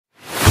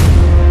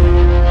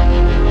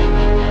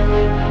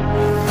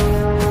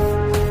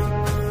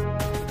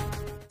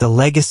The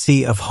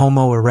legacy of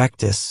Homo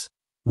erectus,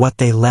 what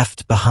they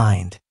left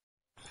behind.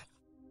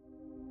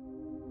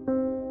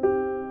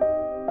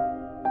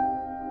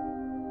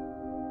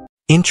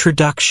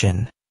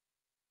 Introduction.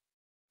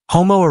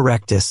 Homo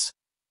erectus,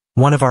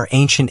 one of our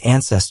ancient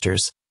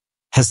ancestors,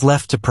 has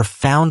left a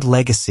profound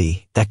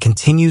legacy that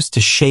continues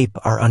to shape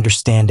our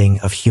understanding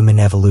of human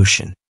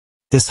evolution.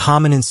 This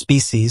hominin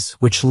species,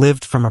 which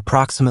lived from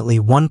approximately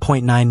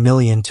 1.9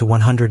 million to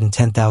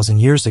 110,000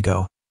 years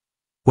ago,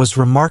 was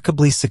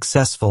remarkably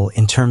successful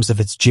in terms of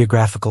its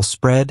geographical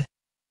spread,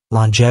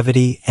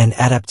 longevity, and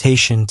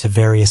adaptation to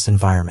various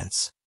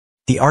environments.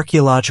 The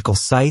archaeological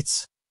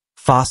sites,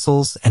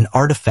 fossils, and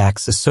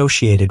artifacts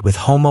associated with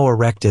Homo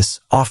erectus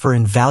offer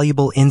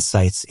invaluable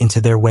insights into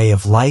their way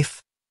of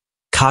life,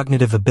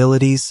 cognitive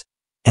abilities,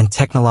 and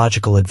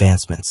technological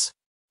advancements.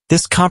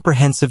 This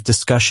comprehensive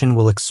discussion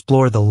will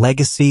explore the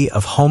legacy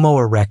of Homo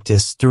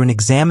erectus through an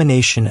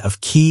examination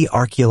of key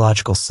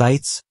archaeological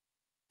sites,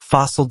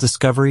 fossil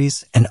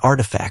discoveries, and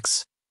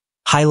artifacts,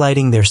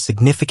 highlighting their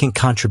significant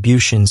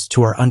contributions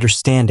to our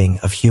understanding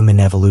of human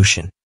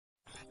evolution.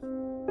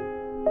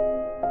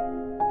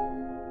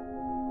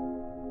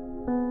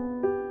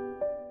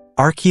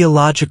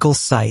 Archaeological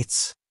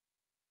sites.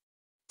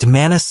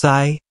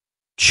 Dmanisi,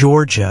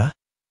 Georgia.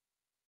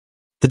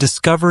 The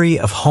discovery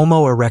of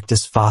Homo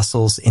erectus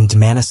fossils in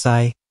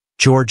Dmanisi,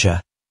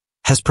 Georgia,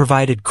 has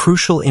provided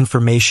crucial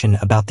information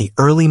about the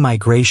early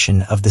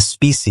migration of the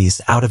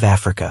species out of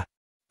Africa.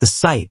 The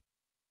site,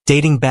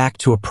 dating back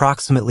to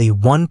approximately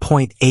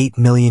 1.8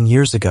 million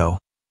years ago,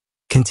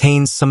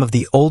 contains some of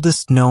the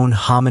oldest known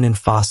hominin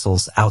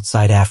fossils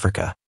outside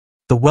Africa.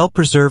 The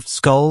well-preserved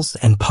skulls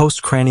and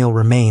postcranial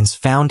remains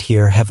found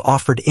here have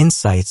offered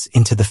insights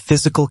into the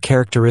physical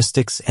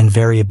characteristics and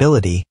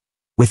variability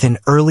within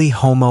early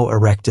Homo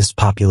erectus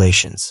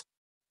populations.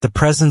 The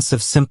presence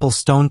of simple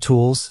stone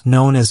tools,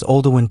 known as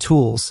Oldowan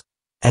tools,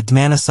 at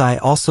Dmanisi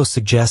also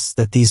suggests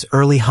that these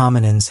early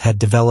hominins had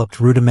developed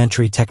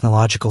rudimentary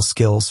technological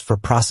skills for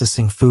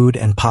processing food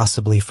and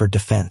possibly for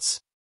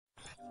defense.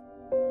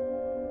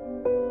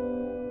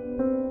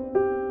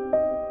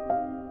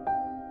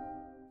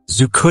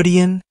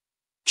 Zucudian,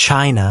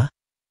 China.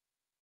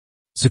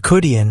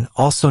 Zucudian,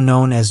 also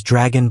known as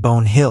Dragon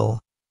Bone Hill,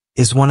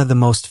 is one of the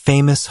most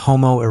famous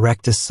Homo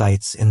erectus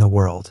sites in the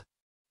world.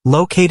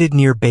 Located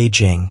near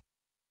Beijing,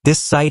 this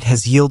site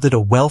has yielded a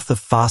wealth of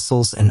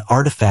fossils and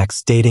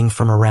artifacts dating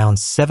from around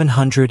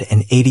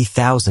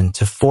 780,000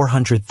 to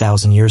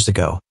 400,000 years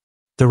ago.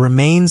 The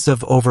remains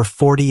of over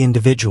 40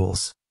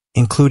 individuals,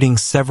 including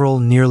several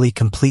nearly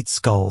complete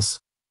skulls,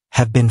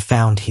 have been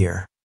found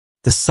here.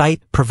 The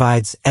site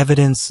provides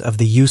evidence of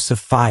the use of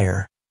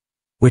fire,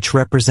 which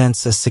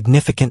represents a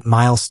significant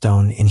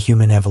milestone in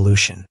human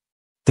evolution.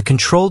 The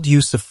controlled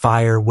use of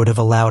fire would have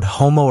allowed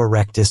Homo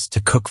erectus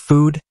to cook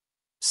food,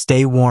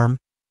 stay warm,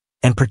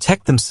 and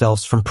protect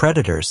themselves from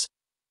predators,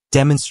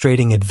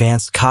 demonstrating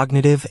advanced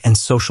cognitive and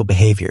social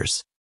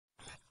behaviors.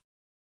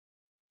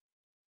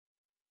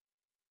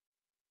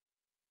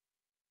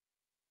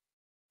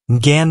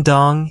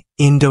 Ngandong,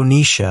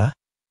 Indonesia.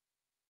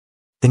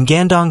 The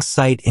Ngandong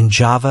site in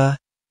Java,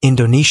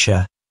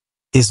 Indonesia,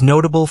 is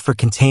notable for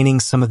containing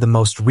some of the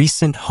most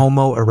recent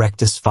Homo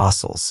erectus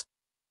fossils,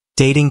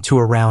 dating to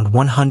around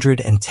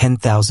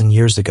 110,000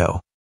 years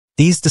ago.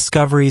 These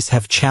discoveries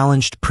have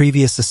challenged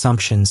previous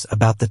assumptions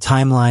about the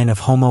timeline of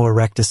Homo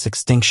erectus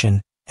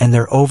extinction and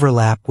their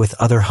overlap with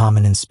other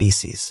hominin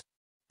species.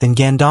 The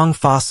Ngandong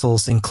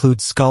fossils include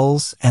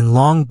skulls and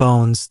long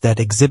bones that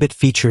exhibit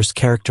features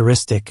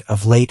characteristic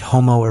of late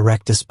Homo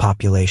erectus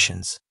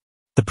populations.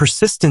 The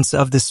persistence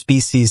of this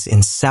species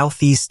in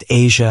Southeast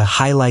Asia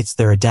highlights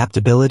their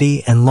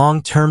adaptability and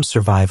long-term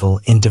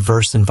survival in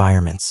diverse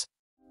environments.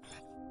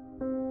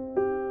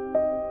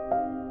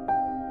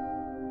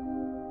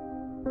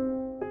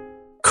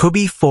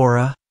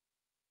 Kubifora,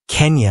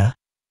 Kenya.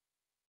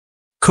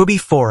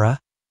 Kubifora,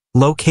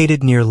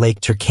 located near Lake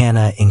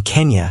Turkana in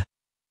Kenya,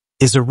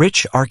 is a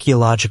rich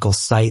archaeological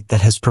site that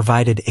has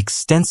provided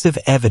extensive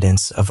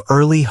evidence of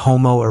early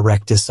Homo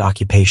erectus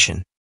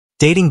occupation.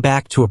 Dating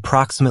back to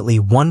approximately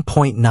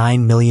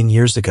 1.9 million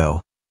years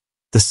ago,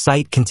 the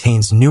site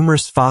contains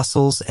numerous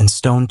fossils and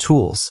stone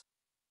tools,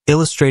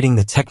 illustrating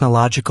the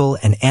technological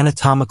and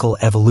anatomical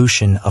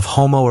evolution of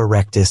Homo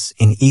erectus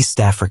in East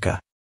Africa.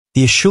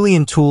 The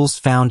Acheulean tools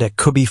found at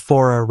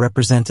Kubifora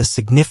represent a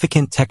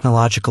significant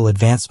technological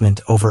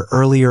advancement over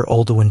earlier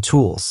Oldowan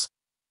tools,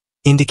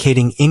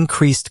 indicating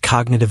increased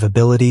cognitive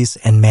abilities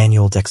and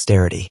manual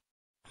dexterity.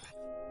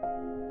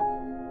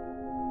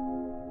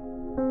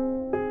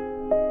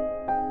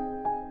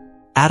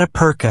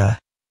 Atapuerca,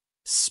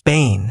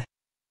 Spain.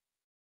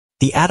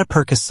 The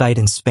Atapuerca site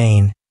in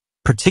Spain,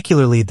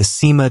 particularly the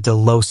Cima de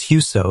los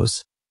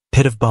Huesos,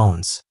 Pit of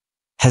Bones,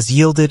 has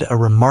yielded a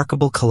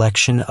remarkable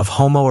collection of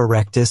Homo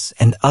erectus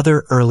and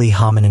other early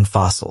hominin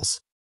fossils.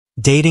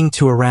 Dating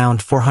to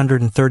around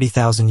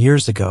 430,000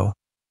 years ago,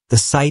 the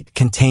site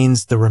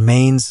contains the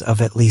remains of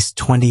at least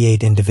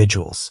 28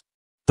 individuals.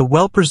 The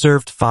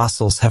well-preserved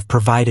fossils have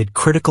provided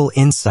critical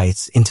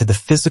insights into the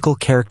physical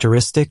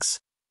characteristics,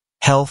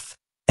 health,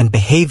 and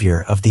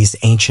behavior of these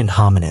ancient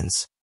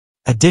hominins.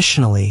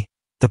 Additionally,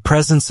 the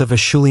presence of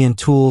Acheulean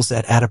tools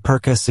at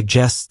Atapuerca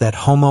suggests that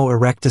Homo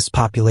erectus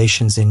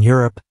populations in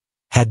Europe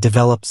had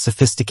developed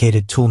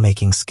sophisticated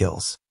tool-making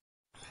skills.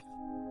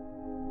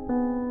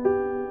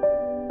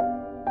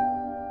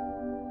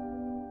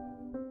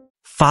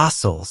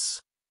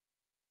 Fossils.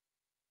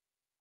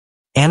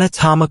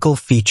 Anatomical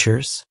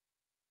features.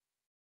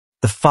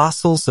 The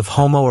fossils of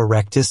Homo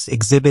erectus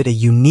exhibit a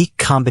unique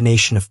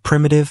combination of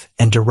primitive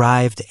and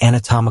derived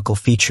anatomical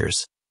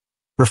features,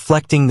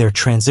 reflecting their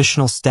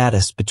transitional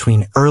status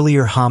between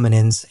earlier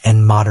hominins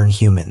and modern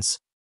humans.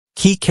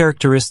 Key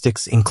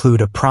characteristics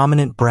include a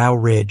prominent brow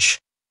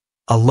ridge,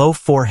 a low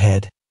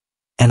forehead,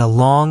 and a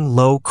long,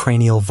 low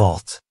cranial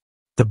vault.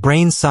 The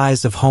brain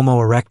size of Homo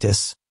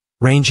erectus,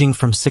 ranging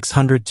from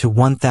 600 to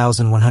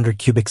 1,100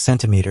 cubic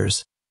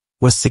centimeters,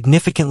 was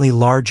significantly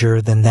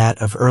larger than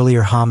that of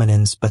earlier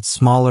hominins but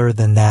smaller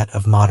than that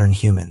of modern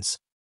humans.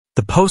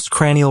 The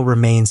postcranial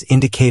remains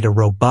indicate a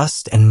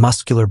robust and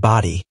muscular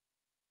body,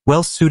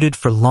 well suited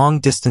for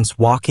long-distance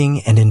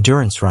walking and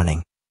endurance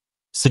running,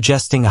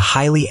 suggesting a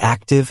highly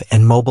active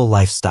and mobile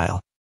lifestyle.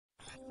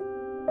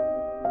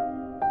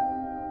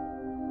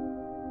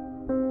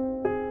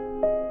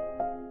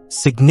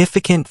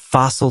 Significant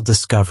fossil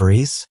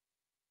discoveries.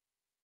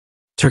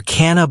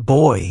 Turkana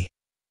buoy.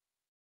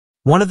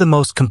 One of the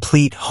most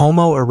complete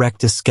Homo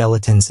erectus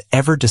skeletons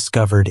ever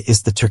discovered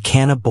is the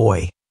Turkana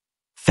buoy,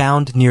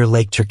 found near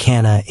Lake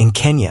Turkana in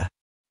Kenya.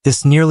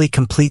 This nearly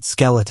complete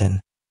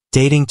skeleton,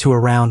 dating to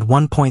around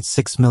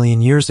 1.6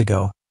 million years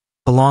ago,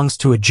 belongs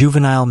to a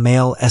juvenile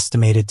male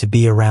estimated to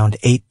be around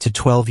 8 to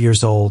 12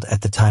 years old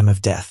at the time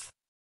of death.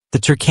 The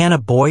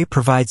Turkana buoy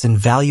provides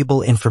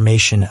invaluable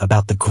information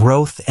about the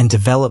growth and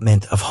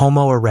development of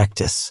Homo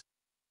erectus,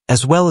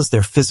 as well as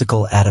their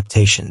physical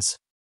adaptations.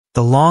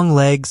 The long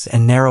legs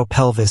and narrow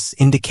pelvis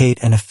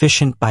indicate an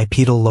efficient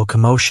bipedal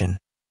locomotion,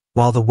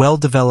 while the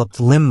well-developed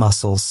limb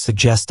muscles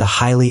suggest a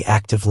highly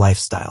active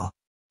lifestyle.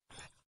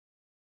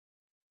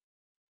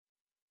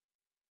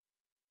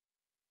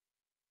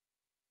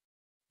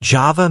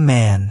 Java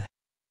man.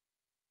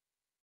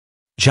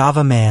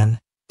 Java man,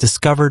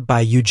 discovered by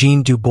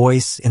Eugene Du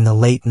Bois in the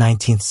late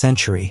 19th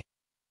century,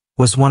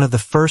 was one of the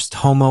first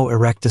Homo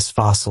erectus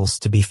fossils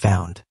to be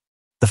found.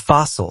 The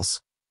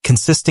fossils,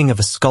 consisting of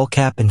a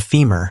skullcap and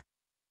femur,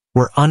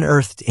 were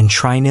unearthed in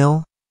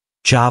Trinil,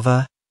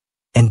 Java,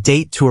 and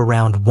date to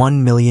around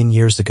 1 million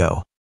years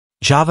ago.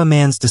 Java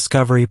man's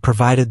discovery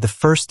provided the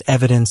first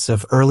evidence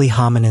of early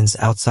hominins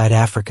outside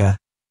Africa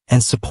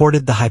and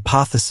supported the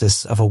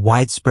hypothesis of a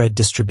widespread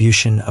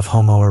distribution of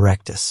Homo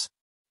erectus.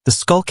 The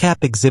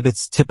skullcap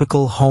exhibits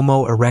typical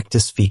Homo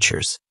erectus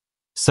features,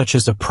 such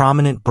as a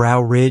prominent brow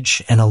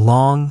ridge and a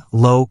long,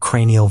 low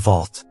cranial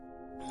vault.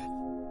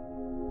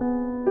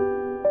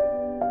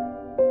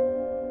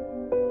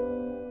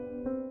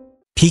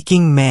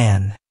 Peking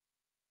man.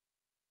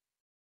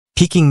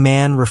 Peking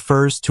man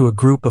refers to a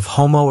group of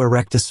Homo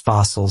erectus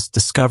fossils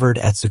discovered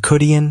at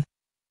Zhoukoudian,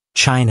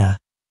 China,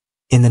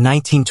 in the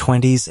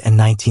 1920s and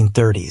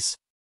 1930s.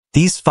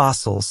 These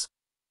fossils,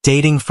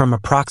 dating from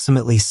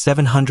approximately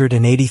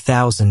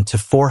 780,000 to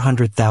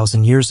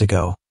 400,000 years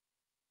ago,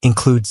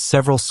 include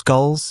several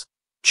skulls,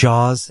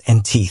 jaws,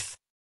 and teeth.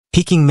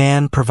 Peking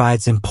man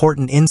provides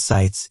important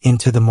insights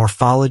into the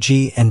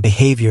morphology and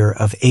behavior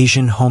of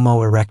Asian Homo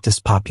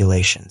erectus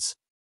populations.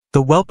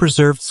 The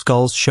well-preserved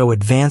skulls show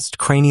advanced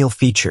cranial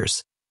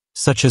features,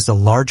 such as a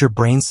larger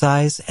brain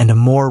size and a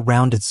more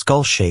rounded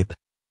skull shape,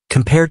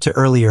 compared to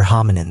earlier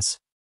hominins.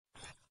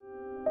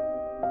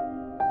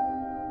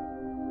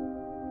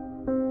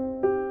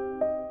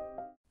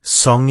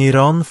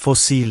 Sangiran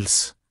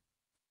fossils.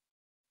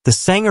 The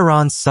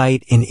Sangiran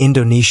site in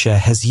Indonesia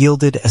has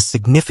yielded a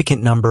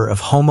significant number of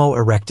Homo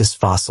erectus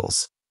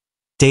fossils,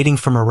 dating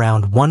from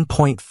around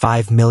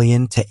 1.5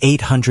 million to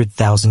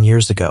 800,000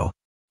 years ago.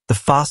 The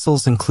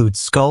fossils include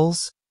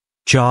skulls,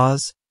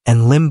 jaws,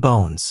 and limb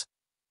bones,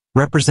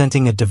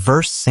 representing a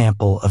diverse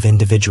sample of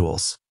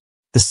individuals.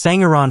 The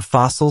Sangiran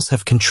fossils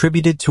have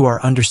contributed to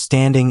our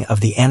understanding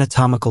of the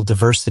anatomical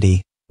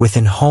diversity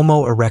within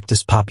Homo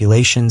erectus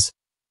populations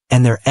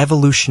and their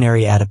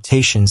evolutionary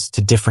adaptations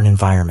to different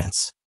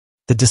environments.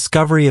 The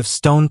discovery of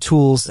stone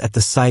tools at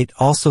the site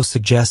also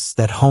suggests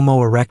that Homo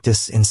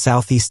erectus in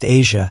Southeast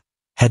Asia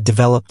had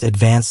developed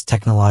advanced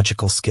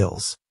technological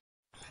skills.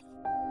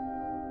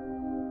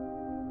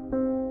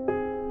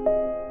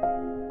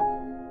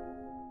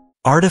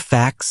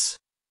 Artifacts.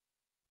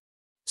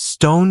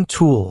 Stone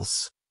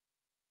tools.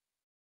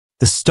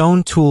 The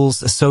stone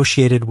tools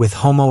associated with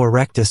Homo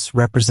erectus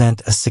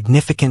represent a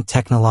significant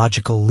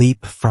technological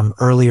leap from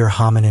earlier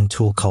hominin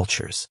tool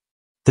cultures.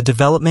 The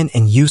development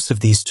and use of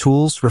these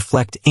tools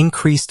reflect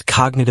increased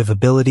cognitive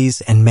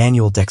abilities and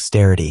manual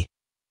dexterity,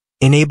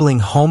 enabling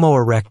Homo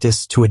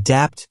erectus to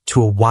adapt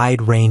to a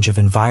wide range of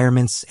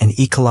environments and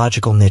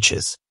ecological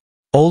niches.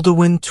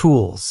 Oldowan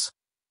tools.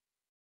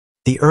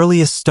 The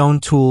earliest stone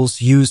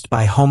tools used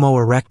by Homo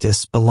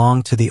erectus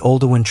belong to the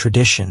Oldowan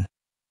tradition,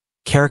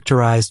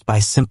 characterized by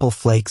simple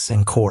flakes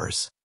and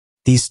cores.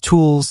 These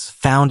tools,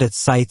 found at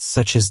sites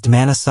such as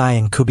Dmanisi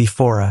and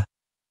Kubifora,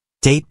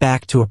 date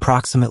back to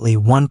approximately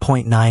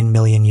 1.9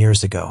 million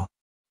years ago.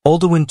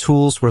 Oldowan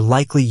tools were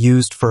likely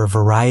used for a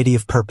variety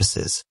of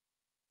purposes,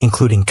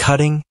 including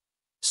cutting,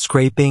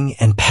 scraping,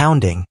 and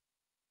pounding,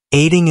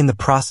 aiding in the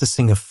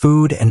processing of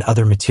food and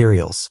other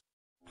materials.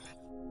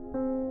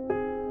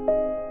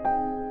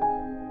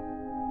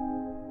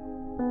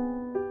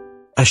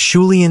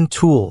 Acheulean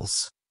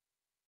tools.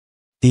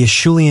 The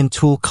Acheulean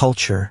tool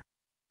culture,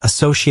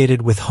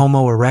 associated with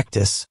Homo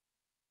erectus,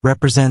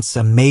 represents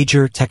a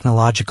major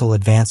technological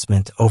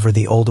advancement over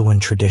the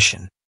Oldowan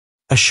tradition.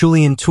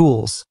 Acheulean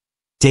tools,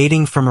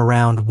 dating from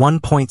around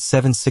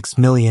 1.76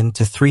 million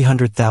to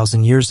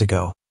 300,000 years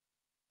ago,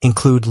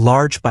 include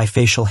large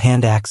bifacial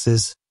hand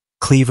axes,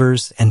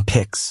 cleavers, and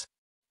picks.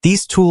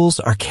 These tools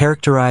are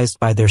characterized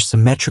by their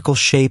symmetrical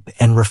shape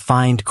and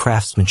refined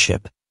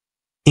craftsmanship,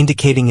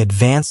 indicating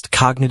advanced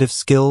cognitive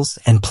skills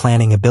and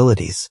planning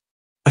abilities.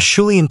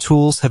 Acheulean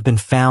tools have been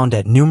found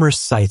at numerous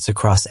sites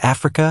across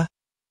Africa,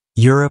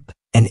 Europe,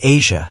 and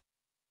Asia,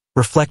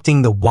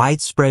 reflecting the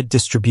widespread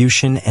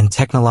distribution and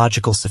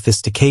technological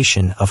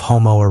sophistication of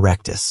Homo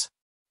erectus.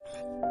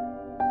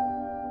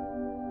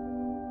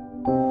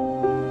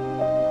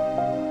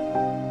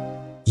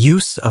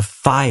 Use of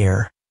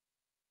fire.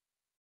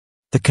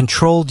 The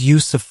controlled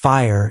use of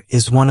fire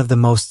is one of the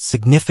most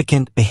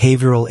significant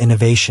behavioral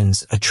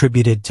innovations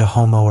attributed to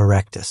Homo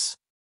erectus.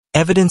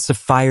 Evidence of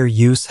fire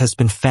use has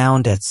been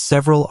found at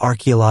several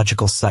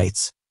archaeological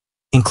sites,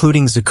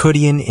 including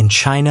Zucudian in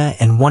China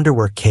and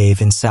Wonderwork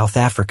Cave in South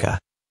Africa,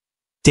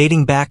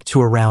 dating back to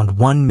around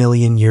 1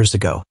 million years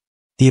ago.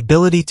 The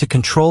ability to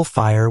control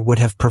fire would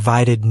have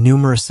provided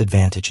numerous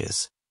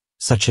advantages,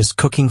 such as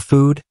cooking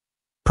food,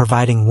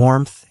 providing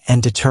warmth,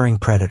 and deterring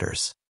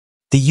predators.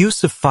 The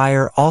use of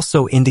fire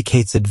also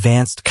indicates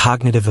advanced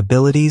cognitive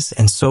abilities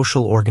and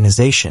social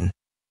organization,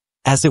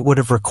 as it would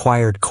have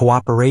required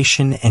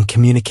cooperation and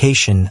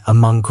communication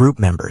among group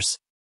members.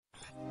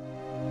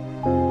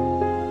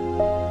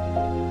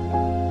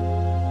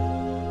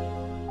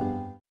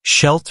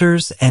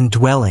 Shelters and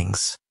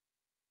dwellings.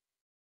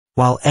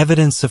 While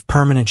evidence of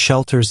permanent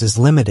shelters is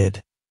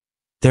limited,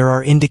 there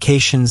are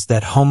indications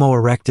that Homo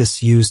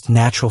erectus used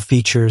natural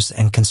features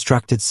and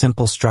constructed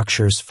simple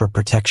structures for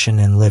protection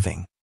and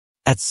living.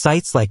 At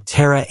sites like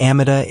Terra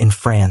Amida in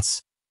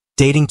France,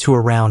 dating to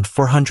around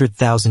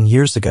 400,000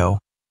 years ago,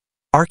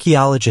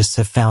 archaeologists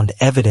have found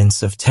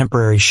evidence of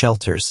temporary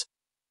shelters,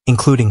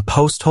 including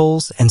post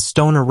holes and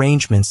stone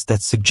arrangements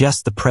that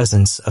suggest the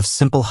presence of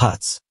simple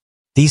huts.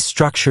 These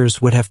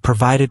structures would have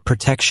provided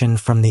protection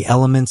from the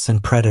elements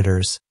and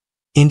predators,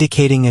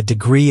 indicating a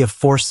degree of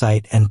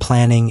foresight and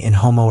planning in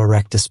Homo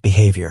erectus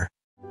behavior.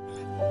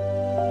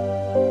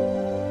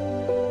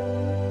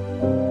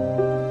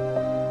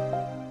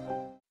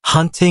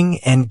 Hunting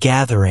and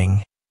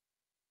gathering.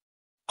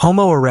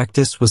 Homo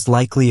erectus was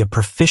likely a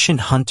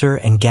proficient hunter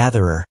and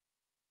gatherer,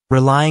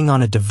 relying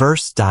on a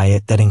diverse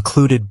diet that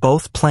included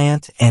both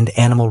plant and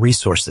animal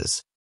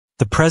resources.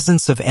 The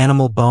presence of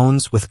animal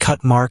bones with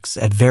cut marks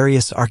at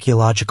various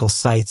archaeological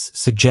sites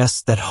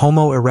suggests that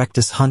Homo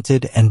erectus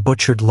hunted and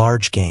butchered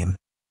large game,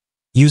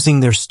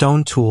 using their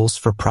stone tools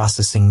for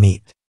processing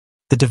meat.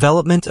 The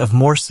development of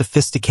more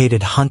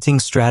sophisticated hunting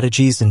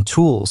strategies and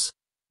tools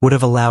would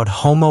have allowed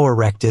Homo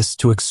erectus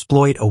to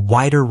exploit a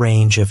wider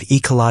range of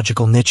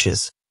ecological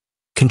niches,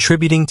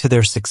 contributing to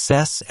their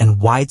success and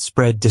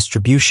widespread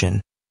distribution.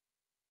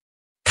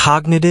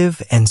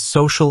 Cognitive and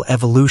social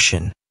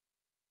evolution.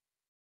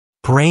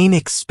 Brain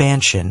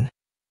expansion.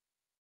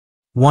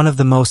 One of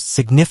the most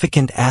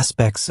significant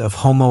aspects of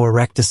Homo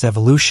erectus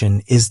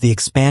evolution is the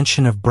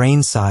expansion of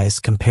brain size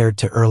compared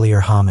to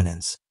earlier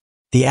hominins.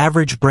 The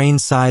average brain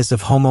size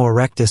of Homo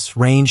erectus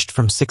ranged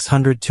from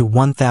 600 to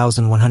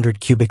 1,100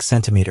 cubic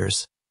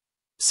centimeters,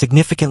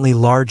 significantly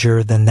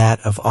larger than that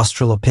of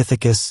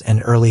Australopithecus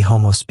and early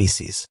Homo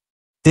species.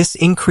 This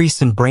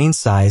increase in brain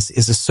size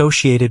is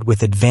associated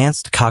with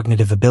advanced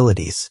cognitive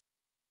abilities,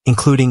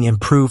 including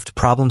improved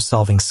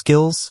problem-solving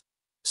skills,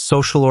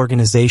 social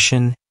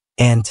organization,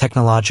 and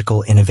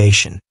technological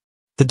innovation.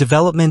 The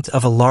development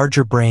of a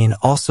larger brain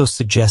also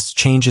suggests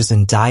changes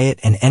in diet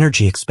and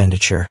energy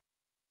expenditure,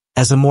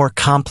 as a more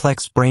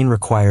complex brain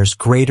requires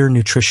greater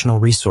nutritional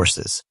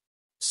resources.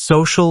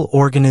 Social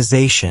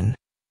organization.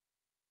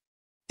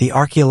 The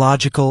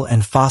archaeological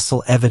and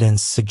fossil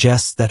evidence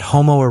suggests that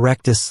Homo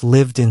erectus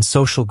lived in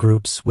social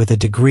groups with a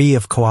degree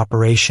of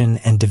cooperation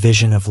and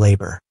division of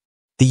labor.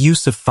 The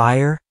use of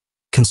fire,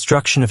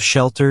 construction of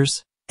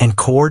shelters, and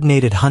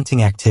coordinated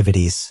hunting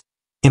activities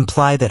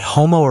imply that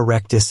Homo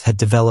erectus had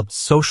developed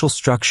social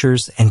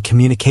structures and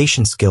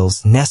communication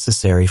skills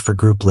necessary for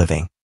group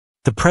living.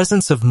 The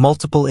presence of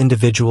multiple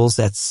individuals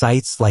at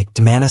sites like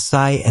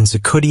Dmanisi and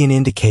Zucudian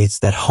indicates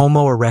that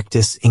Homo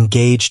erectus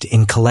engaged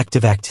in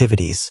collective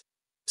activities,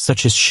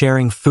 such as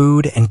sharing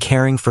food and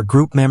caring for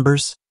group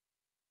members.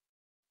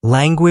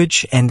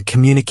 Language and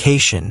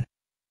communication.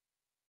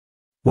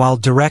 While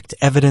direct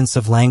evidence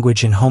of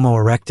language in Homo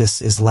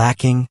erectus is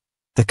lacking,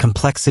 the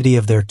complexity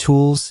of their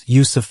tools,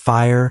 use of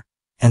fire,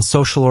 and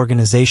social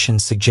organization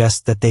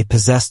suggest that they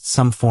possessed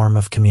some form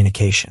of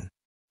communication.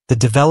 The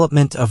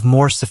development of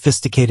more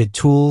sophisticated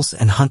tools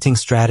and hunting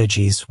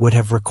strategies would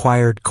have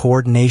required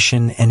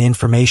coordination and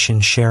information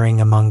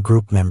sharing among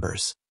group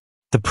members.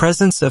 The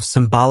presence of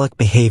symbolic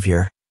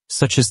behavior,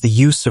 such as the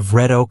use of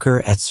red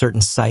ochre at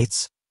certain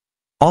sites,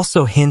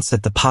 also hints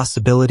at the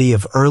possibility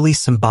of early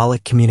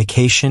symbolic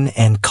communication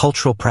and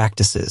cultural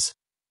practices.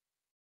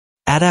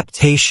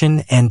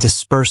 Adaptation and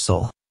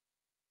dispersal.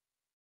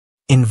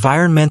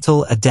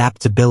 Environmental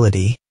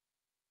adaptability.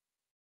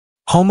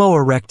 Homo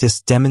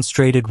erectus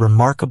demonstrated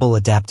remarkable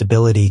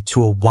adaptability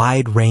to a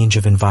wide range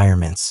of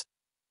environments,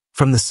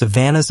 from the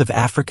savannas of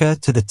Africa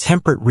to the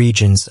temperate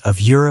regions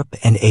of Europe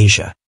and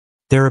Asia.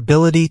 Their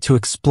ability to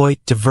exploit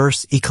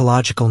diverse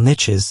ecological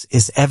niches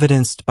is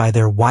evidenced by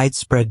their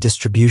widespread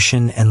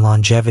distribution and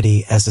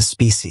longevity as a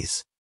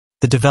species.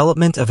 The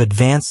development of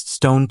advanced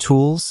stone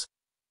tools,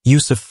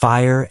 use of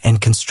fire,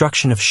 and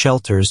construction of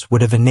shelters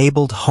would have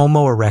enabled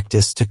Homo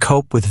erectus to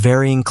cope with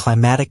varying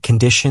climatic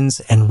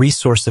conditions and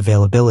resource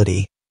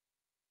availability.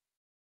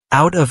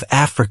 Out of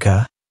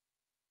Africa.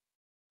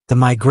 The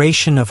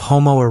migration of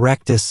Homo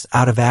erectus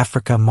out of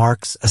Africa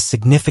marks a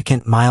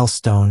significant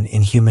milestone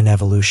in human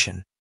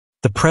evolution.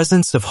 The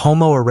presence of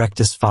Homo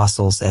erectus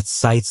fossils at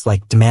sites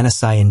like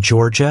Dmanisi in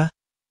Georgia,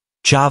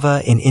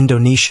 Java in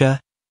Indonesia,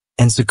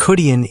 and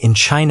Zhoukoudian in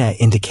China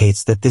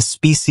indicates that this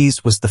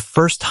species was the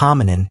first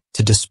hominin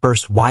to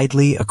disperse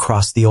widely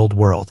across the Old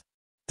World.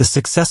 The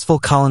successful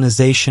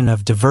colonization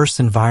of diverse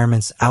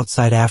environments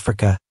outside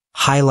Africa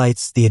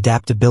highlights the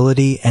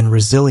adaptability and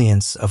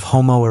resilience of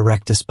Homo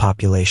erectus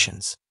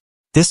populations.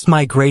 This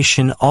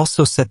migration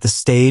also set the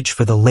stage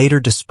for the later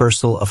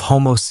dispersal of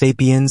Homo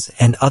sapiens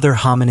and other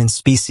hominin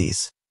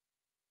species.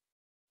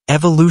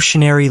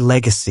 Evolutionary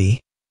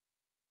legacy.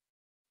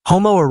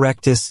 Homo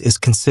erectus is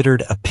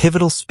considered a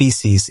pivotal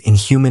species in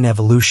human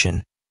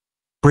evolution,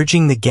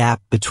 bridging the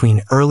gap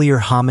between earlier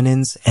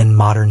hominins and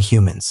modern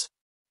humans.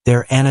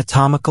 Their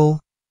anatomical,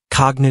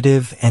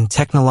 cognitive, and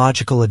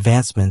technological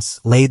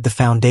advancements laid the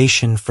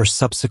foundation for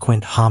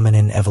subsequent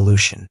hominin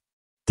evolution.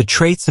 The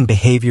traits and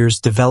behaviors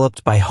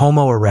developed by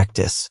Homo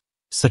erectus,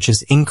 such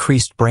as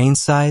increased brain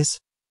size,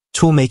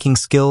 tool-making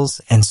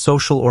skills, and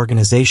social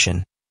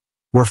organization,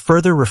 were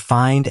further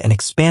refined and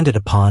expanded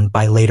upon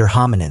by later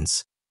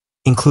hominins,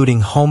 including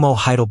Homo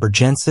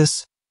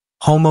heidelbergensis,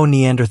 Homo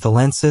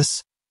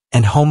neanderthalensis,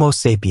 and Homo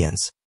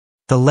sapiens.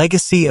 The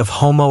legacy of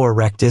Homo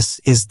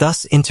erectus is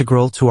thus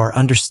integral to our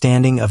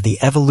understanding of the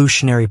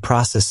evolutionary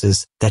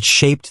processes that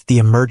shaped the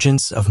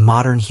emergence of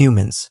modern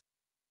humans.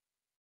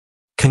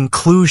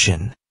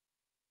 Conclusion.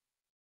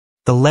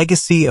 The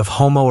legacy of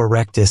Homo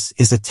erectus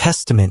is a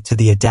testament to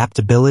the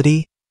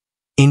adaptability,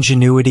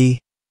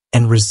 ingenuity,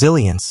 and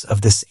resilience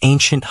of this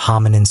ancient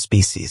hominin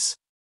species.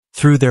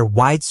 Through their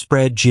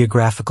widespread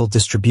geographical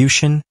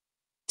distribution,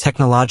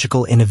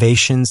 technological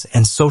innovations,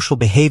 and social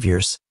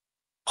behaviors,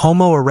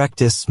 Homo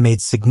erectus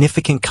made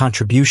significant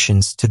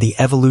contributions to the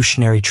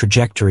evolutionary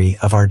trajectory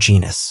of our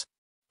genus.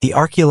 The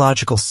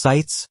archaeological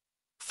sites,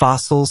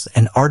 fossils,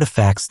 and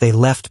artifacts they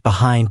left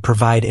behind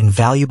provide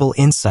invaluable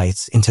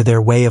insights into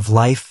their way of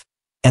life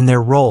and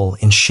their role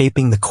in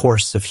shaping the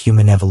course of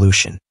human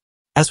evolution.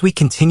 As we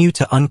continue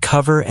to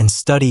uncover and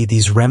study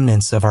these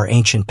remnants of our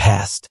ancient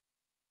past,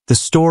 the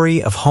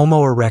story of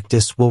Homo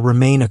erectus will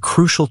remain a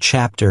crucial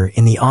chapter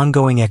in the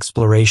ongoing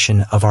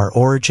exploration of our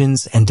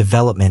origins and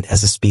development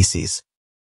as a species.